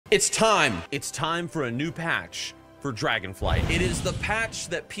It's time. It's time for a new patch for Dragonflight. It is the patch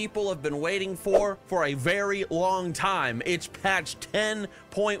that people have been waiting for a very long time. It's patch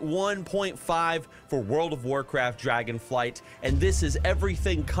 10.1.5 for World of Warcraft Dragonflight, and this is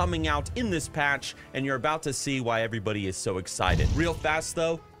everything coming out in this patch, and you're about to see why everybody is so excited. Real fast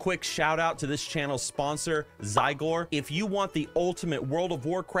though, quick shout out to this channel's sponsor, Zygor. If you want the ultimate World of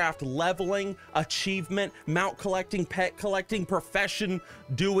Warcraft leveling, achievement, mount collecting, pet collecting, profession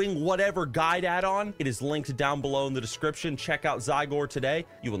doing, whatever guide add-on, it is linked down below in the description. Check out Zygor today.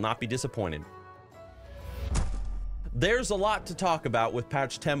 You will not be disappointed. There's a lot to talk about with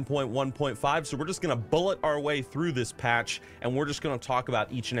patch 10.1.5, so we're just gonna bullet our way through this patch, and we're just gonna talk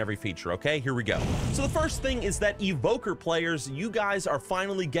about each and every feature, okay? Here we go. So the first thing is that Evoker players, you guys are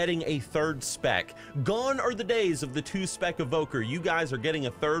finally getting a third spec. Gone are the days of the 2-spec Evoker. You guys are getting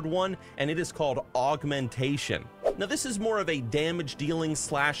a third one, and it is called Augmentation. Now this is more of a damage dealing /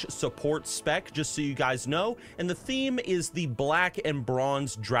 support spec, just so you guys know, and the theme is the black and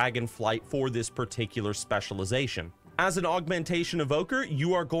bronze Dragonflight for this particular specialization. As an augmentation evoker,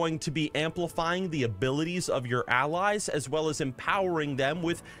 you are going to be amplifying the abilities of your allies as well as empowering them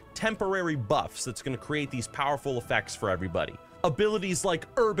with temporary buffs that's going to create these powerful effects for everybody. Abilities like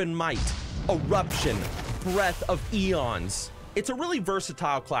Urban Might, Eruption, Breath of Eons. It's a really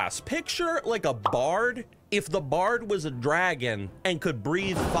versatile class. Picture like a bard if the bard was a dragon and could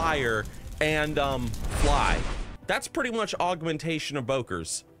breathe fire and fly. That's pretty much augmentation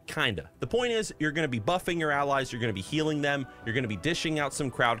evokers. Kinda. The point is, you're going to be buffing your allies, you're going to be healing them, you're going to be dishing out some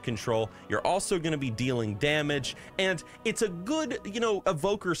crowd control, you're also going to be dealing damage, and it's a good,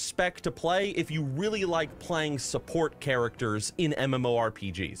 evoker spec to play if you really like playing support characters in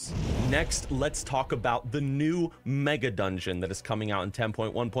MMORPGs. Next, let's talk about the new Megadungeon that is coming out in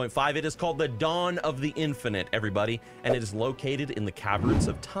 10.1.5. It is called the Dawn of the Infinite, everybody, and it is located in the Caverns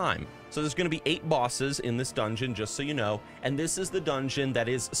of Time. So there's going to be 8 bosses in this dungeon, just so you know, and this is the dungeon that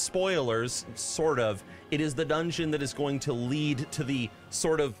is, spoilers, sort of, it is the dungeon that is going to lead to the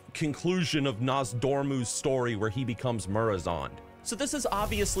sort of conclusion of Nosdormu's story where he becomes Murazond. So this is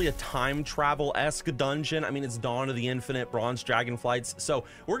obviously a time travel-esque dungeon. I mean, it's Dawn of the Infinite, Bronze Dragonflights. So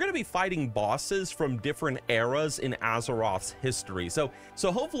we're going to be fighting bosses from different eras in Azeroth's history. So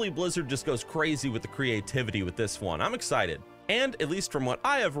hopefully Blizzard just goes crazy with the creativity with this one. I'm excited. And at least from what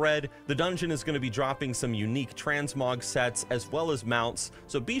I have read, the dungeon is going to be dropping some unique transmog sets as well as mounts,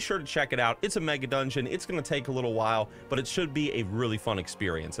 so be sure to check it out. It's a mega dungeon. It's going to take a little while, but it should be a really fun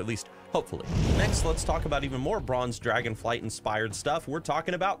experience, at least hopefully. Next, let's talk about even more Bronze Dragonflight inspired stuff. We're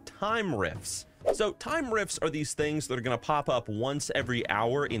talking about time rifts. So time rifts are these things that are going to pop up once every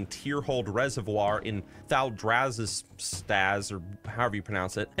hour in Tierhold Reservoir in Thaldrazistaz, or however you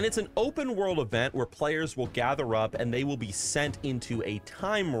pronounce it. And it's an open world event where players will gather up and they will be sent into a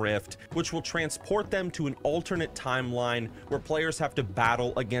time rift, which will transport them to an alternate timeline where players have to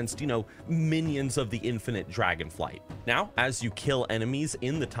battle against, minions of the infinite Dragonflight. Now, as you kill enemies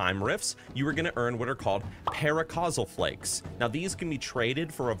in the time rifts, you are going to earn what are called paracausal flakes. Now, these can be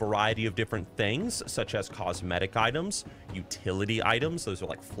traded for a variety of different things, such as cosmetic items, utility items, those are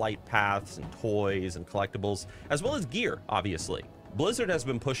like flight paths and toys and collectibles, as well as gear, obviously. Blizzard has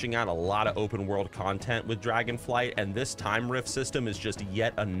been pushing out a lot of open world content with Dragonflight, and this time rift system is just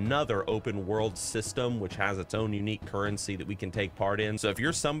yet another open world system which has its own unique currency that we can take part in. So if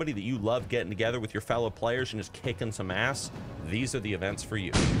you're somebody that you love getting together with your fellow players and just kicking some ass, these are the events for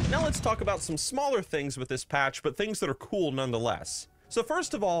you. Now let's talk about some smaller things with this patch, but things that are cool nonetheless. So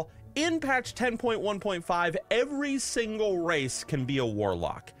first of all, in patch 10.1.5, every single race can be a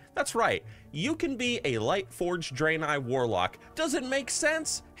warlock. That's right, you can be a Lightforged Draenei warlock. Does it make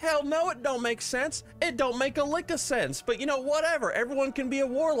sense? Hell no, it don't make sense. It don't make a lick of sense, but whatever, everyone can be a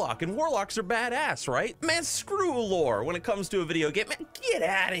warlock, and warlocks are badass, right? Man, screw lore when it comes to a video game. Man, get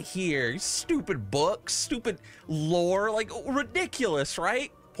out of here, you stupid books, stupid lore, like ridiculous,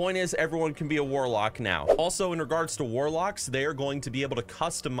 right? Point is, everyone can be a warlock now. Also, in regards to warlocks, they are going to be able to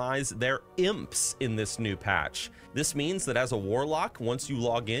customize their imps in this new patch. This means that as a warlock, once you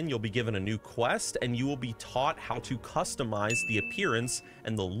log in, you'll be given a new quest and you will be taught how to customize the appearance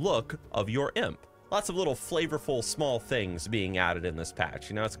and the look of your imp. Lots of little flavorful small things being added in this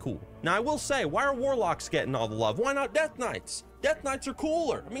patch, it's cool. Now I will say, why are warlocks getting all the love? Why not Death Knights? Death Knights are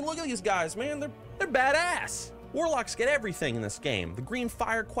cooler. I mean, look at these guys, man, they're badass. Warlocks get everything in this game. The Green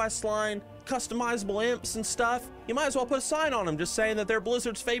Fire quest line, customizable imps and stuff. You might as well put a sign on them just saying that they're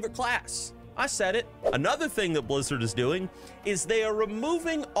Blizzard's favorite class. I said it. Another thing that Blizzard is doing is they are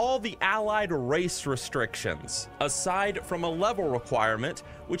removing all the allied race restrictions, aside from a level requirement,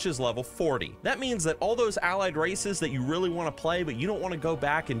 which is level 40. That means that all those allied races that you really want to play, but you don't want to go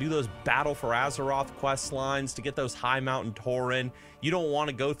back and do those Battle for Azeroth quest lines to get those High Mountain Tauren, you don't want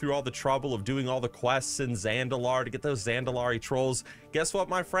to go through all the trouble of doing all the quests in Zandalar to get those Zandalari trolls. Guess what,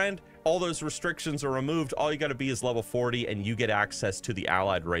 my friend? All those restrictions are removed. All you got to be is level 40 and you get access to the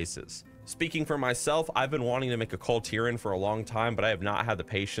allied races. Speaking for myself, I've been wanting to make a Kultiran for a long time, but I have not had the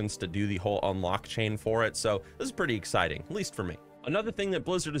patience to do the whole unlock chain for it. So this is pretty exciting, at least for me. Another thing that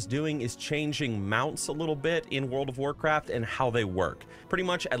Blizzard is doing is changing mounts a little bit in World of Warcraft and how they work. Pretty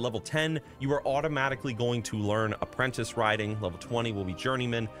much at level 10, you are automatically going to learn Apprentice Riding, level 20 will be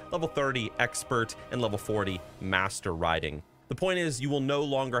Journeyman, level 30 Expert, and level 40 Master Riding. The point is, you will no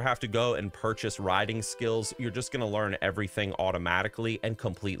longer have to go and purchase riding skills. You're just going to learn everything automatically and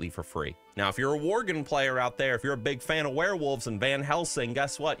completely for free. Now, if you're a Worgen player out there, if you're a big fan of werewolves and Van Helsing,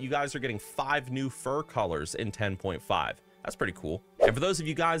 guess what? You guys are getting 5 new fur colors in 10.5. That's pretty cool. And for those of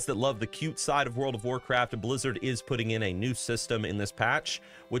you guys that love the cute side of World of Warcraft, Blizzard is putting in a new system in this patch,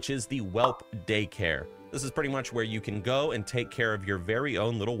 which is the whelp daycare. This is pretty much where you can go and take care of your very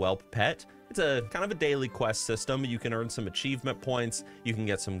own little whelp pet. It's a kind of a daily quest system. You can earn some achievement points, you can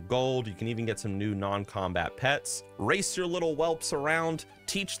get some gold, you can even get some new non-combat pets, race your little whelps around,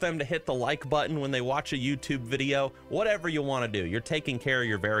 teach them to hit the like button when they watch a YouTube video, whatever you want to do. You're taking care of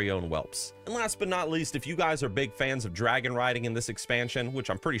your very own whelps. And last but not least, if you guys are big fans of dragon riding in this expansion, which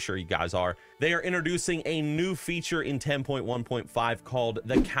I'm pretty sure you guys are, they are introducing a new feature in 10.1.5 called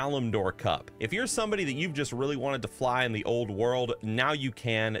the Kalimdor Cup. If you're somebody that you've just really wanted to fly in the old world, now you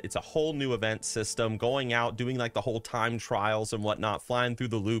can. It's a whole new event system, going out, doing like the whole time trials and whatnot, flying through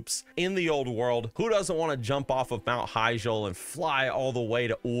the loops in the old world. Who doesn't want to jump off of Mount Hyjal and fly all the way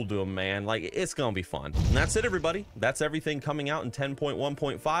to Uldum, man? Like, it's gonna be fun. And that's it, everybody. That's everything coming out in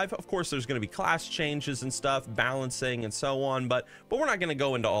 10.1.5. Of course, there's gonna be class changes and stuff, balancing and so on, but we're not gonna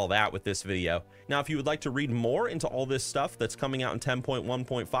go into all that with this video. Now, if you would like to read more into all this stuff that's coming out in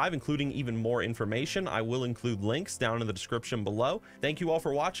 10.1.5, including even more information, I will include links down in the description below. Thank you all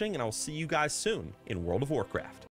for watching, and I'll see you guys soon in World of Warcraft.